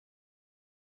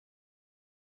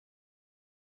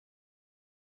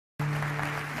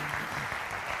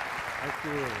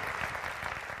you.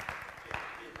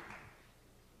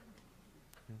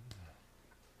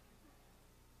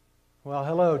 Well,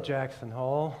 hello, Jackson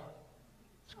Hole.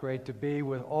 It's great to be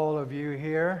with all of you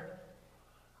here.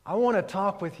 I want to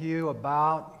talk with you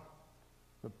about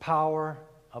the power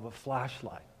of a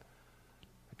flashlight.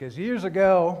 Because years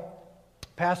ago,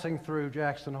 passing through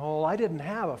Jackson Hole, I didn't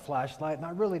have a flashlight, and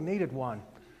I really needed one.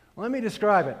 Let me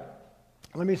describe it.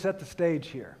 Let me set the stage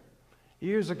here.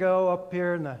 Years ago, up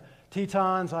here in the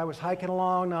Tetons, I was hiking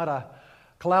along, not a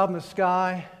cloud in the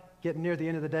sky, getting near the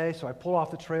end of the day, so I pulled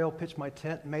off the trail, pitched my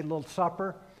tent, and made a little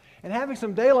supper. And having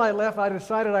some daylight left, I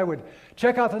decided I would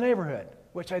check out the neighborhood,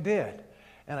 which I did.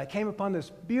 And I came upon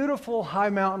this beautiful high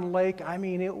mountain lake. I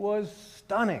mean, it was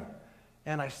stunning.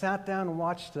 And I sat down and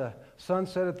watched the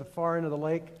sunset at the far end of the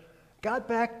lake. Go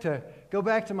back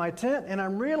to my tent, and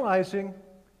I'm realizing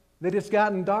that it's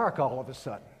gotten dark all of a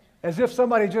sudden, as if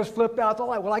somebody just flipped out the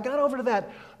light. Well, I got over to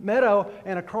that meadow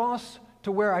and across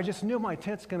to where I just knew my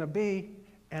tent's going to be,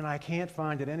 and I can't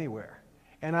find it anywhere.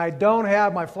 And I don't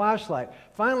have my flashlight.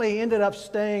 Finally, ended up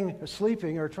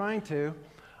sleeping or trying to,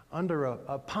 under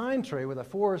a pine tree with a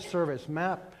Forest Service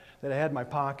map that I had in my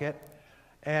pocket.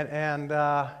 And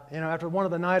after one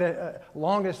of the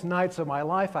longest nights of my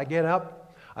life, I get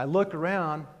up, I look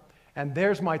around, and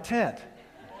there's my tent,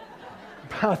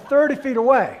 about 30 feet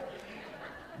away.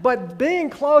 But being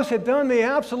close had done me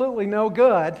absolutely no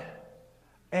good,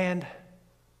 and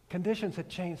conditions had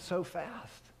changed so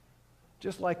fast,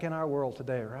 just like in our world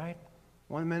today, right?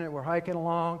 One minute we're hiking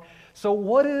along. So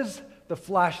what is the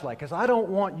flashlight? Because I don't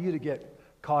want you to get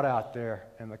caught out there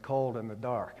in the cold and the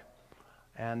dark.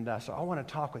 And so I want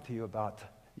to talk with you about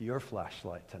your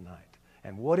flashlight tonight.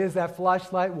 And what is that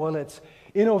flashlight? Well, it's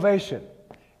innovation.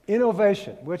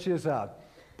 Innovation, which is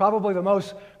probably the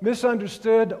most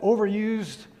misunderstood,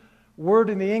 overused word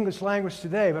in the English language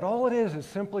today. But all it is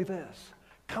simply this: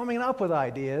 coming up with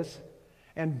ideas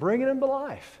and bringing them to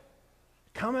life.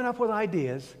 Coming up with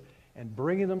ideas and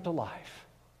bringing them to life.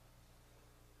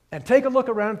 And take a look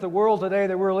around at the world today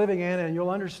that we're living in, and you'll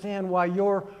understand why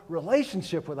your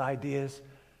relationship with ideas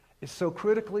is so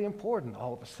critically important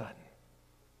all of a sudden.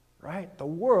 Right? The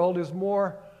world is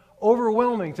more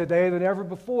overwhelming today than ever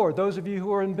before. Those of you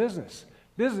who are in business,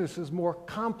 business is more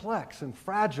complex and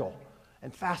fragile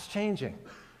and fast-changing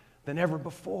than ever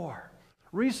before.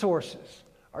 Resources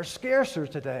are scarcer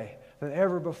today than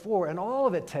ever before, and all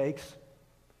of it takes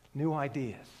new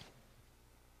ideas.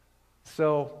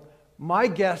 So my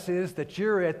guess is that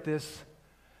you're at this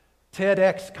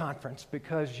TEDx conference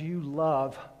because you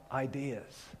love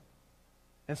ideas.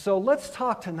 And so let's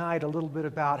talk tonight a little bit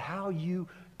about how you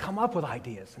come up with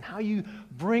ideas and how you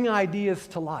bring ideas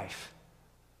to life.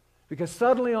 Because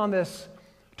suddenly on this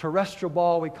terrestrial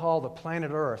ball we call the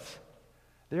planet Earth,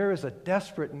 there is a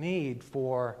desperate need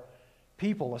for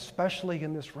people, especially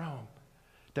in this room,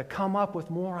 to come up with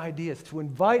more ideas, to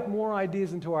invite more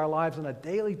ideas into our lives on a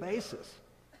daily basis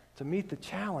to meet the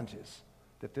challenges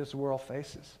that this world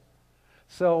faces.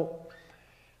 So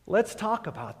let's talk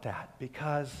about that,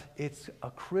 because it's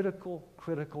a critical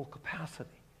capacity.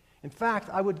 In fact,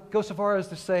 I would go so far as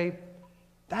to say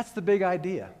that's the big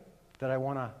idea that I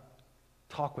want to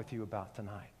talk with you about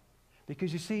tonight.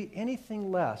 Because you see,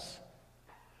 anything less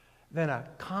than a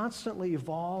constantly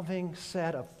evolving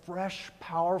set of fresh,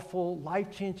 powerful,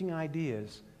 life-changing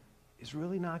ideas is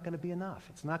really not going to be enough.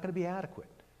 It's not going to be adequate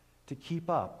to keep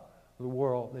up with a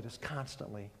world that is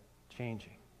constantly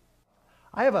changing.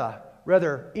 I have a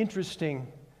rather interesting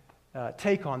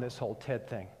take on this whole TED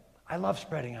thing. I love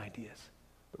spreading ideas.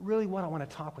 But really what I want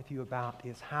to talk with you about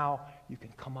is how you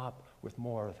can come up with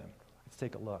more of them. Let's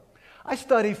take a look. I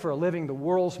study for a living the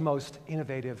world's most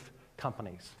innovative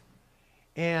companies.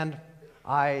 And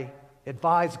I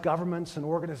advise governments and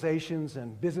organizations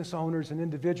and business owners and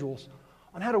individuals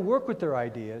on how to work with their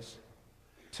ideas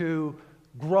to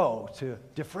grow, to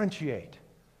differentiate,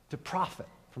 to profit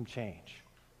from change.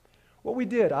 What we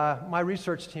did, my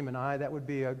research team and I, that would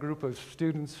be a group of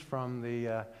students from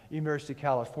the University of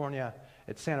California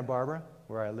at Santa Barbara,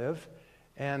 where I live,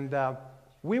 and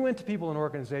we went to people and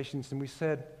organizations and we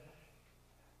said,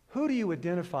 who do you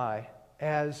identify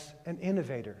as an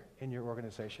innovator in your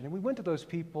organization? And we went to those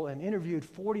people and interviewed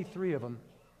 43 of them,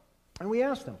 and we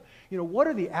asked them, what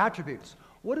are the attributes,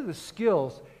 what are the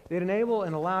skills that enable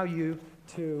and allow you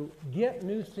to get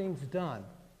new things done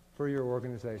for your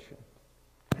organization?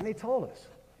 And they told us.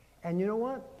 And you know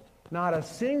what? Not a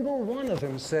single one of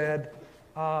them said,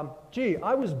 gee,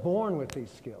 I was born with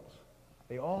these skills.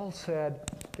 They all said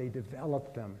they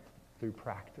developed them through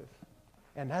practice.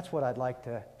 And that's what I'd like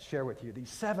to share with you, these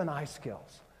 7 I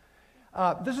skills.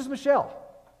 This is Michelle.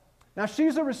 Now,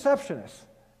 she's a receptionist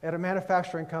at a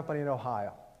manufacturing company in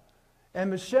Ohio. And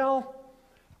Michelle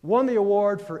won the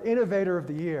award for Innovator of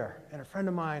the Year. And a friend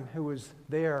of mine who was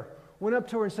there went up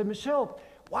to her and said, Michelle,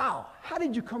 wow, how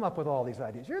did you come up with all these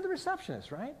ideas? You're the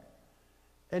receptionist, right?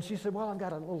 And she said, well, I've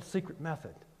got a little secret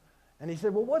method. And he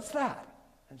said, well, what's that?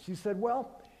 And she said,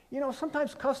 well, you know,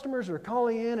 sometimes customers are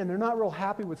calling in and they're not real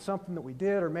happy with something that we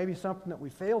did or maybe something that we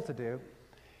failed to do.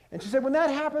 And she said, when that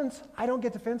happens, I don't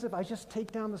get defensive. I just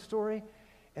take down the story,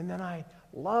 and then I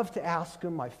love to ask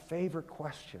them my favorite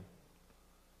question.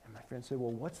 And my friend said,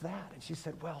 well, what's that? And she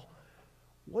said, well,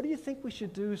 what do you think we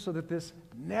should do so that this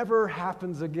never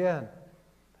happens again?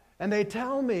 And they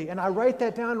tell me, and I write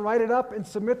that down, write it up, and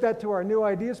submit that to our New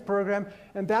Ideas program,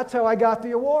 and that's how I got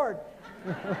the award.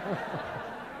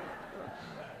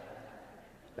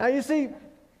 Now, you see,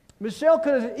 Michelle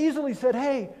could have easily said,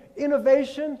 hey,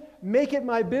 innovation, make it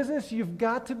my business, you've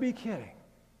got to be kidding.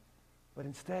 But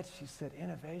instead, she said,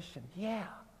 innovation, yeah,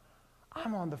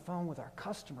 I'm on the phone with our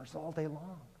customers all day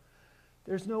long.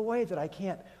 There's no way that I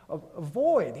can't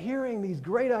avoid hearing these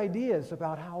great ideas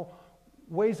about how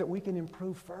ways that we can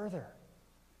improve further.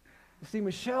 You see,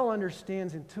 Michelle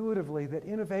understands intuitively that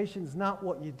innovation is not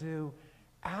what you do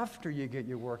after you get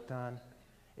your work done.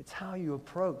 It's how you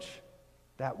approach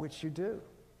that which you do.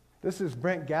 This is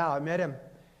Brent Gow. I met him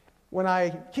when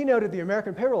I keynoted the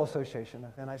American Payroll Association.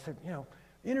 And I said, you know,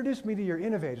 introduce me to your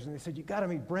innovators. And they said, you got to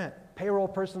meet Brent, Payroll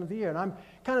Person of the Year. And I'm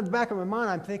kind of in the back of my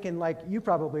mind, I'm thinking like you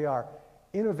probably are.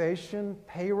 Innovation,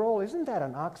 payroll, isn't that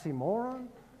an oxymoron?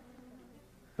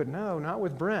 But no, not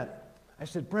with Brent. I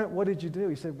said, Brent, what did you do?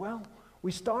 He said, well,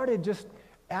 we started just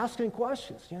asking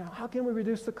questions. You know, how can we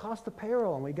reduce the cost of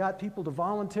payroll? And we got people to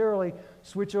voluntarily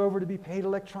switch over to be paid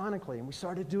electronically. And we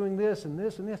started doing this and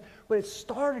this and this. But it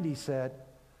started, he said,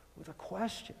 with a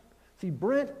question. See,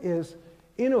 Brent is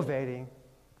innovating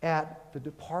at the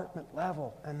department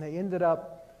level. And they ended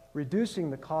up reducing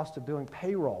the cost of doing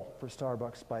payroll for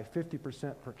Starbucks by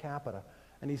 50% per capita.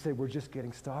 And he said, we're just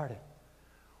getting started.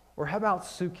 Or how about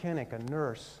Sue Kinnick, a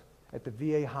nurse at the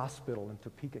VA hospital in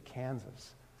Topeka,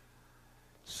 Kansas?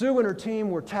 Sue and her team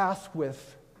were tasked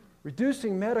with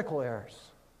reducing medical errors.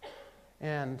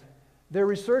 And their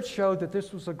research showed that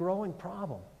this was a growing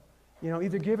problem. You know,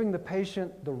 either giving the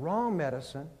patient the wrong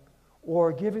medicine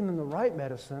or giving them the right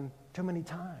medicine too many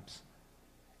times.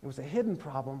 It was a hidden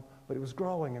problem, but it was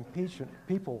growing, and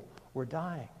people were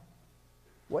dying.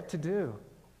 What to do?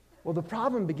 Well, the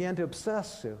problem began to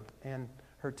obsess Sue and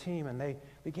her team, and they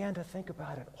began to think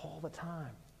about it all the time.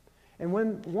 And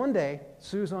when one day,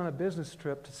 Sue's on a business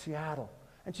trip to Seattle,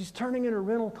 and she's turning in her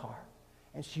rental car,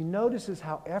 and she notices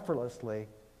how effortlessly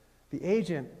the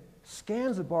agent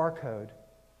scans the barcode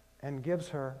and gives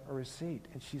her a receipt.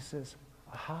 And she says,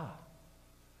 aha,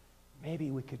 maybe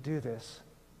we could do this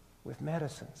with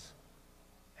medicines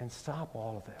and stop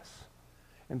all of this.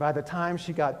 And by the time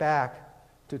she got back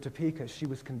to Topeka, she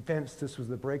was convinced this was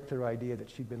the breakthrough idea that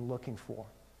she'd been looking for.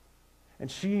 And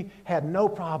she had no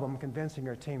problem convincing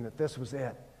her team that this was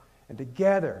it. And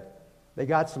together, they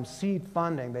got some seed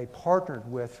funding. They partnered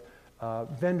with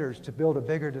vendors to build a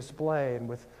bigger display and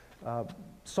with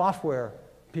software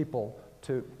people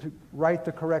to write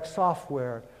the correct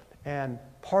software and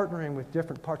partnering with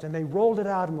different parts. And they rolled it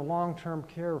out in the long-term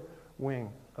care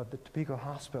wing of the Topeka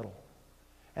Hospital.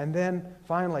 And then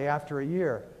finally, after a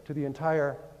year, to the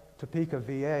entire Topeka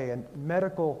VA, and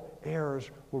medical errors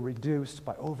were reduced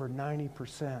by over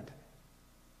 90%.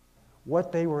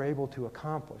 What they were able to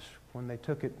accomplish when they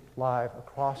took it live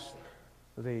across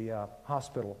the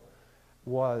hospital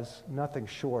was nothing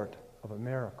short of a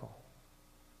miracle.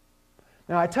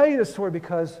 Now, I tell you this story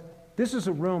because this is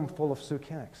a room full of Sue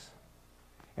Kinnicks.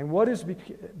 And what is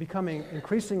becoming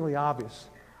increasingly obvious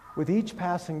with each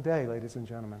passing day, ladies and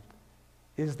gentlemen,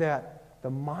 is that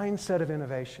the mindset of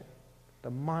innovation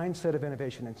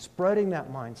and spreading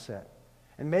that mindset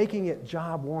and making it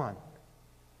job one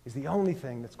is the only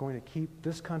thing that's going to keep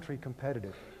this country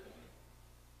competitive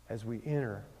as we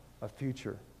enter a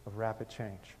future of rapid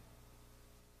change.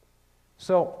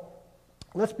 So,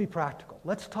 let's be practical.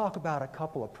 Let's talk about a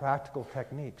couple of practical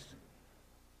techniques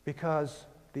because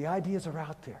the ideas are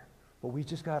out there, but we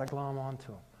just got to glom onto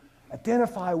them.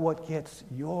 Identify what gets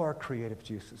your creative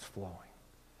juices flowing.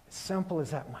 As simple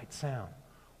as that might sound.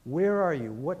 Where are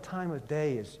you? What time of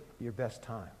day is your best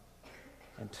time?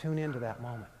 And tune into that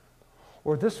moment.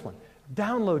 Or this one,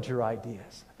 download your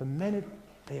ideas the minute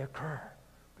they occur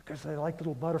because they're like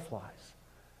little butterflies.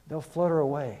 They'll flutter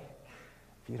away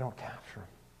if you don't capture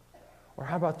them. Or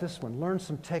how about this one? Learn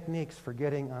some techniques for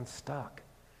getting unstuck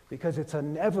because it's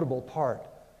an inevitable part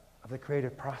of the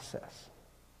creative process.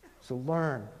 So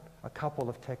learn a couple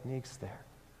of techniques there.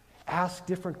 Ask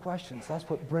different questions. That's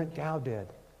what Brent Gow did.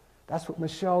 That's what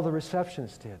Michelle, the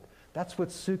receptionist, did. That's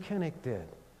what Sue Kinnick did.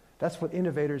 That's what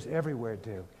innovators everywhere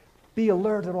do. Be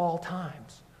alert at all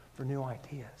times for new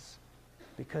ideas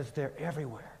because they're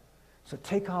everywhere. So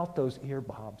take out those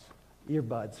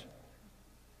earbuds,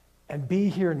 and be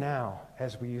here now,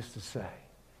 as we used to say.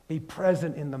 Be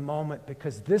present in the moment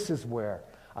because this is where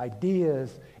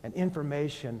ideas and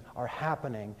information are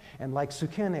happening. And like Sue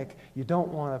Kinnick, you don't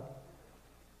want to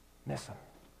miss them.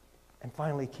 And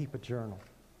finally, keep a journal.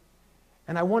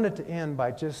 And I wanted to end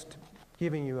by just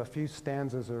giving you a few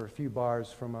stanzas or a few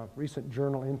bars from a recent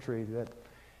journal entry that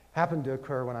happened to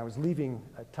occur when I was leaving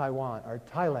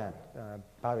Thailand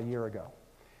about a year ago.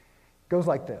 It goes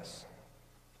like this.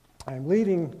 I'm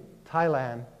leaving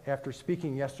Thailand after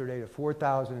speaking yesterday to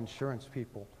 4,000 insurance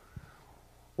people.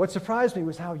 What surprised me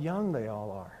was how young they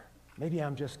all are. Maybe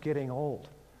I'm just getting old.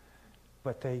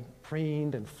 But they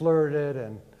preened and flirted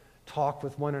and talked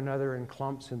with one another in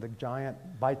clumps in the giant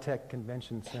Bitech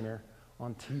Convention Center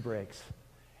on tea breaks.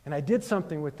 And I did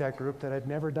something with that group that I'd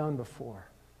never done before.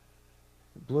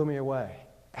 It blew me away.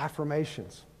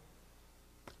 Affirmations.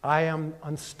 I am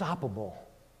unstoppable,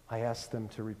 I asked them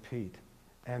to repeat,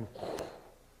 and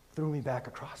threw me back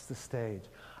across the stage.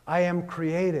 I am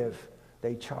creative,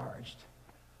 they charged.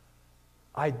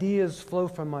 Ideas flow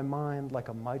from my mind like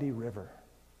a mighty river.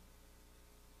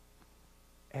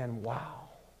 And wow,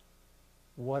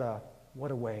 what a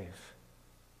wave.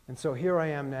 And so here I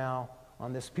am now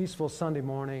on this peaceful Sunday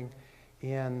morning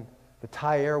in the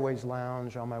Thai Airways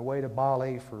Lounge on my way to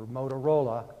Bali for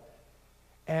Motorola,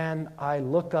 and I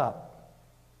look up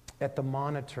at the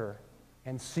monitor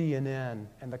and CNN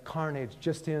and the carnage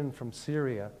just in from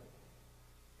Syria,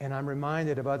 and I'm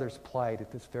reminded of others' plight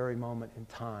at this very moment in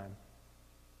time.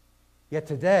 Yet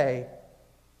today,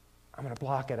 I'm going to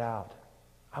block it out.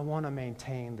 I want to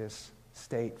maintain this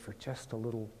state for just a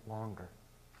little longer.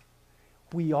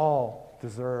 We all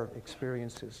deserve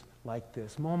experiences like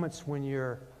this, moments when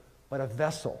you're but a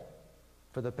vessel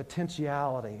for the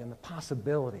potentiality and the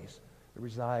possibilities that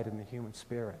reside in the human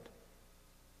spirit.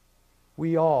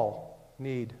 We all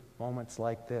need moments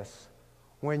like this,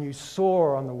 when you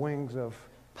soar on the wings of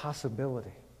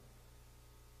possibility.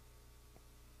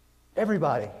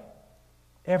 Everybody,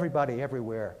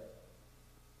 everywhere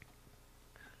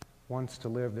wants to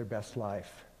live their best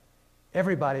life.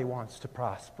 Everybody wants to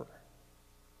prosper.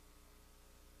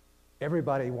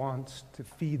 Everybody wants to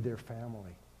feed their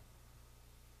family.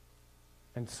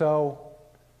 And so,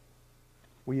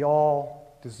 we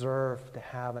all deserve to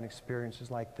have experiences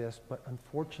like this, but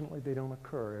unfortunately they don't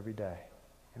occur every day.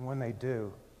 And when they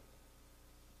do,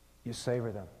 you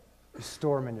savor them. You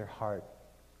store them in your heart.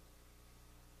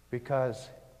 Because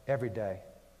every day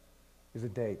is a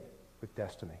date with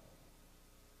destiny.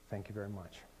 Thank you very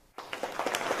much.